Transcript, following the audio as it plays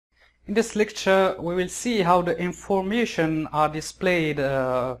In this lecture, we will see how the information are displayed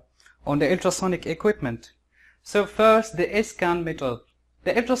on the ultrasonic equipment. So first, the BScan method.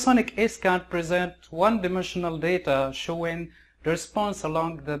 The ultrasonic BScan presents one-dimensional data showing the response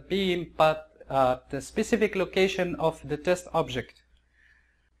along the beam path at the specific location of the test object.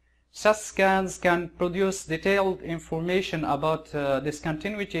 Such scans can produce detailed information about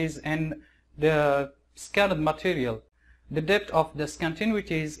discontinuities in the scanned material. The depth of the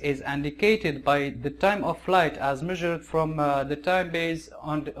discontinuities is indicated by the time of flight as measured from the time base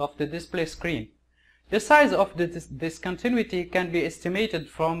of the display screen. The size of the discontinuity can be estimated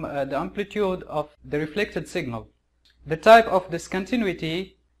from the amplitude of the reflected signal. The type of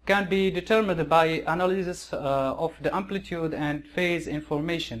discontinuity can be determined by analysis of the amplitude and phase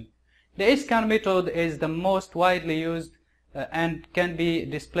information. The BScan method is the most widely used and can be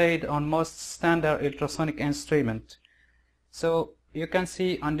displayed on most standard ultrasonic instruments. So you can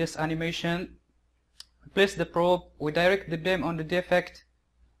see on this animation, we place the probe, we direct the beam on the defect,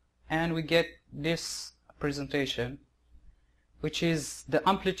 and we get this presentation, which is the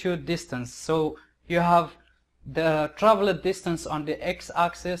amplitude distance. So you have the traveled distance on the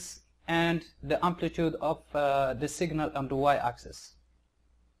x-axis and the amplitude of the signal on the y-axis.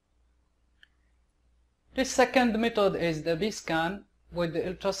 The second method is the BScan. With the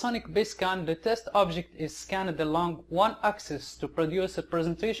ultrasonic BScan, the test object is scanned along one axis to produce a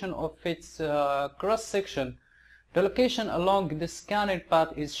presentation of its cross-section. The location along the scanning path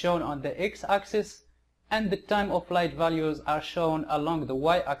is shown on the x-axis, and the time of flight values are shown along the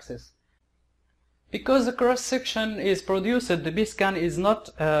y-axis. Because the cross-section is produced, the BScan is not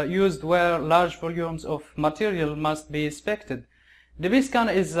used where large volumes of material must be inspected. The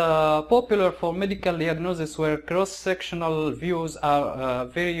BScan is popular for medical diagnosis where cross-sectional views are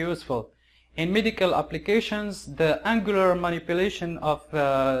very useful. In medical applications, the angular manipulation of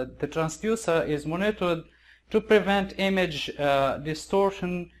the transducer is monitored to prevent image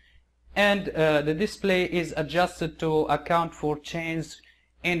distortion, and the display is adjusted to account for change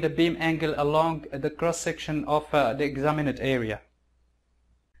in the beam angle along the cross-section of the examined area.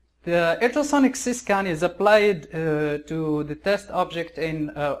 The ultrasonic C-scan is applied to the test object in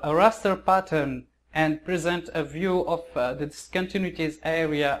a raster pattern and present a view of the discontinuities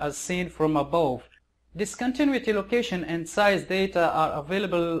area as seen from above. Discontinuity location and size data are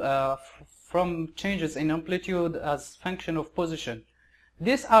available from changes in amplitude as function of position.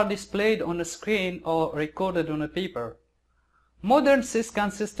 These are displayed on a screen or recorded on a paper. Modern C-scan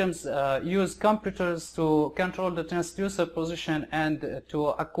systems use computers to control the transducer position and to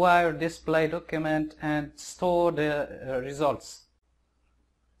acquire, display, document, and store the results.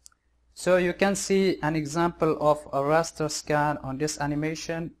 So you can see an example of a raster scan on this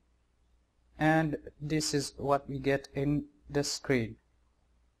animation, and this is what we get in the screen.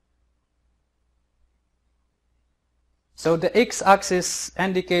 So the x-axis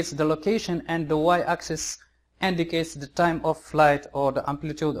indicates the location and the y-axis indicates the time of flight or the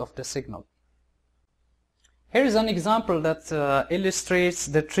amplitude of the signal. Here is an example that illustrates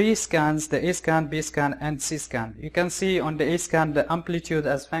the three scans, the A-scan, B-scan, and C-scan. You can see on the A-scan the amplitude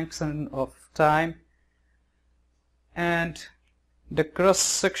as function of time, and the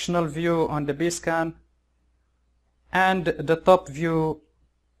cross-sectional view on the B-scan, and the top view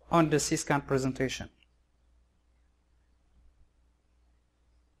on the C-scan presentation.